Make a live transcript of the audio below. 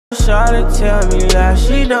try to tell me that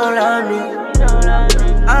she don't love me.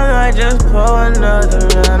 I might just pull another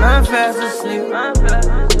round, I'm fast asleep.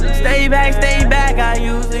 Stay back, I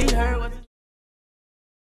usually hurt what.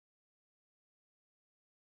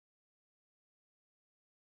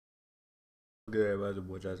 Good, everybody, the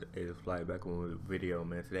boy JesserTheLazer back on with a video,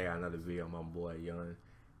 man. Today I got another video on my boy Yungg,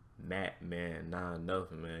 man, not enough,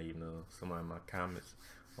 man. You know, somebody in my comments,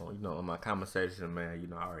 in my comment section, man,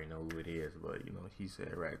 I already know who it is, but he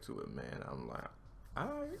said right to it, man. I'm like,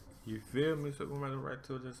 alright, you feel me? So we're gonna right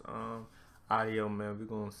to this audio, man. We're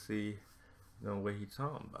gonna see, what he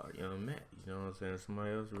talking about, Matt. You know what I'm saying?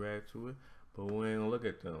 Somebody else react to it, but we ain't gonna look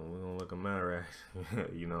at them. We're gonna look at my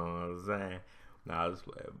reaction. You know what I'm saying? Nah, I just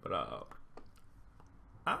play, but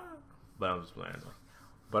I'm just playing though.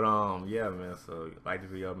 But yeah, man. So like the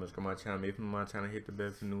video, man. Subscribe my channel. If you're my channel, hit the bell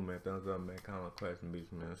if you're new, man. Thumbs up, man. Comment, question,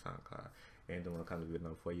 beats, man. SoundCloud. And doing kind of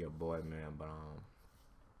video for your boy, man. But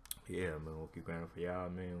yeah, man. We'll keep grinding for y'all,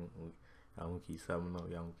 man. Y'all gonna keep subbing up.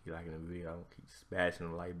 Y'all gonna keep liking the video. Y'all gonna keep smashing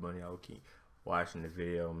the like button. Y'all keep watching the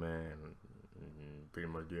video, man. Pretty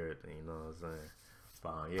much do everything. You know what I'm saying?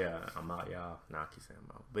 But yeah, I'm out, y'all. Nah, I keep saying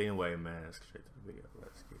I'm out. But anyway, man. Let's get straight to the video.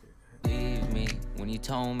 Let's get it. Leave me when you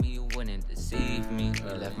told me you wouldn't deceive me.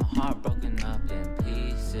 You left my heart broken up in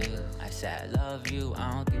pieces. I said I love you,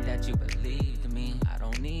 I don't think that you believed me. I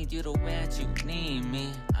don't need you to wet, you need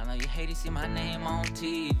me. I know you hate to see my name on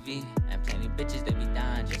TV, and plenty bitches they be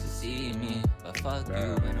dying just to see me. But fuck you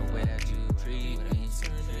in the way that you treat me.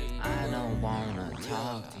 I don't wanna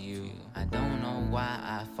talk to you. I don't know why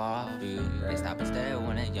I fall for you. They stop and stare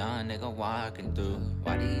when a young nigga walking through.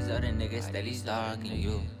 Why these other niggas steady stalking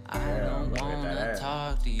you? I don't wanna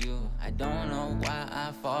talk to you. I don't know why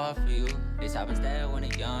I fall for you. They stop and stare when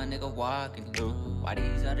a young nigga walking through. Why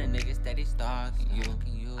these other niggas steady stalking you?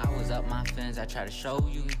 I was up my fence, I tried to show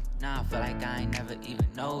you. Now I feel like I ain't never even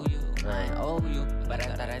know you. I ain't owe you, but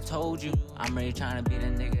I thought I told you. I'm really trying to be the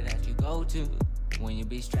nigga that you go to when you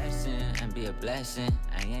be stressing and be a blessing.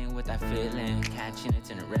 I ain't with that feeling, catching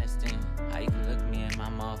it's interesting. How you can look me in my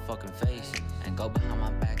motherfucking face and go behind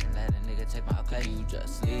my back and let a nigga take my place. You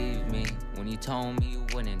just leave me when you told me you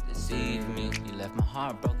wouldn't deceive me. You left my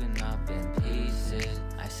heart broken up in pieces.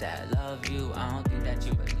 I said I love you, I don't think that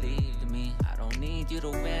you believed me. I don't need you to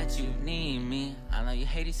wet, you need me. I know you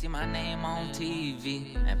hate to see my name on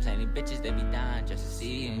TV, and plenty bitches they be dying just to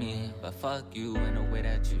see me. But fuck you in the way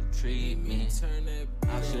that you treat me.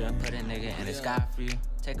 I'll shoot and put a nigga in the sky for you.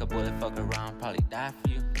 Take a bullet, fuck around, probably die for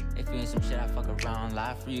you. If you ain't some shit, I fuck around,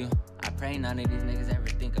 lie for you. I pray none of these niggas ever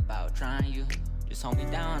think about trying you. Just hold me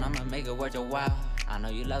down, I'ma make it worth your while. I know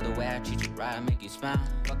you love the way I treat you right, make you smile.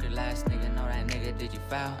 Fuck your last nigga, know that nigga did you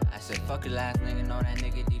foul. I said fuck your last nigga, know that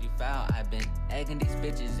nigga did you foul. I been egging these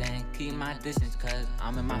bitches and keep my distance, cause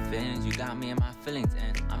I'm in my feelings, you got me in my feelings.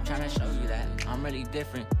 And I'm trying to show you that I'm really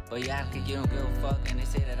different, but you act like you don't give a fuck and they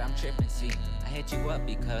say that I'm tripping. See, I hit you up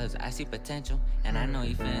because I see potential, and I know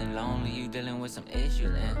you feeling lonely, you dealing with some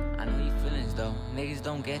issues, and I know your feelings though. Niggas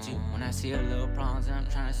don't get you when I see your little problems and I'm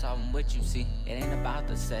trying to solve them with you. See, it ain't about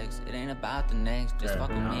the sex, it ain't about the next. Just fuck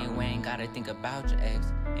with me, we ain't gotta think about your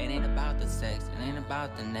ex. It ain't about the sex, it ain't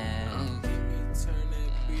about the next.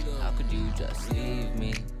 How could you just leave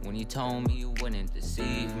me when you told me you wouldn't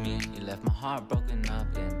deceive me? You left my heart broken up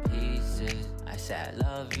in pieces. I said I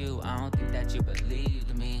love you, I don't think that you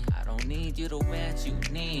believed me. I don't need you to wet, you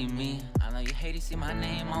need me. I know you hate to see my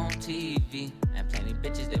name on TV, and plenty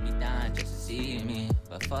bitches they be dying just to see me.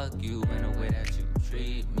 But fuck you in the way that you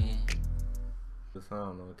treat me. The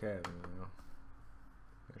song on cabin,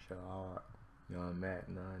 that shit hard. Yungg, Matt,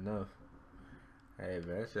 not enough. Hey,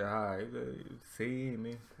 man, that shit hard. You see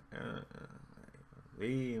me,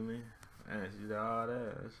 leave me, man. She did all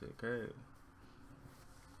that. That shit crazy.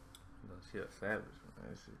 She a savage, man.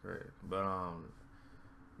 That shit crazy. But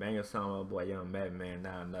banging song, my boy Yungg, man,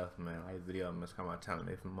 not enough, man. Like this video, man. Subscribe my channel.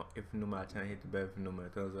 If you new my channel, hit the bell. If you new, man,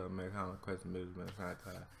 thumbs up, man. Comment, question, music, man.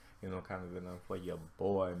 SoundCloud. Kind of video for your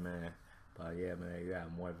boy, man. But yeah, man, you got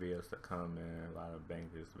more videos to come, man. A lot of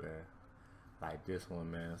bangers, man. Like this one,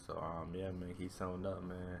 man. So yeah, man, keep sewing up,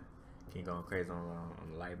 man. Keep going crazy on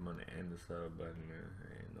the like button and the sub button, man.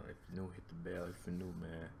 If you're new, hit the bell if you're new,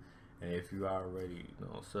 man. And if you already,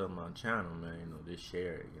 sub my channel, man, just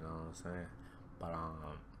share it, you know what I'm saying? But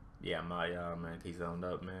yeah, I'm out, y'all, man. Keep sewing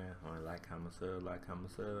up, man. Like, comment,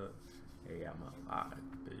 sub. Hey, I'm out.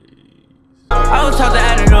 Peace. I was taught to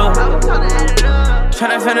add it up,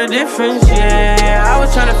 tryna find a difference, yeah. I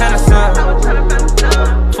was tryna find a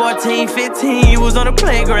son. 14, 15, you was on the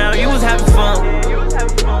playground, you was having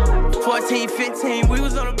fun. 14, 15, we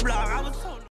was on the block.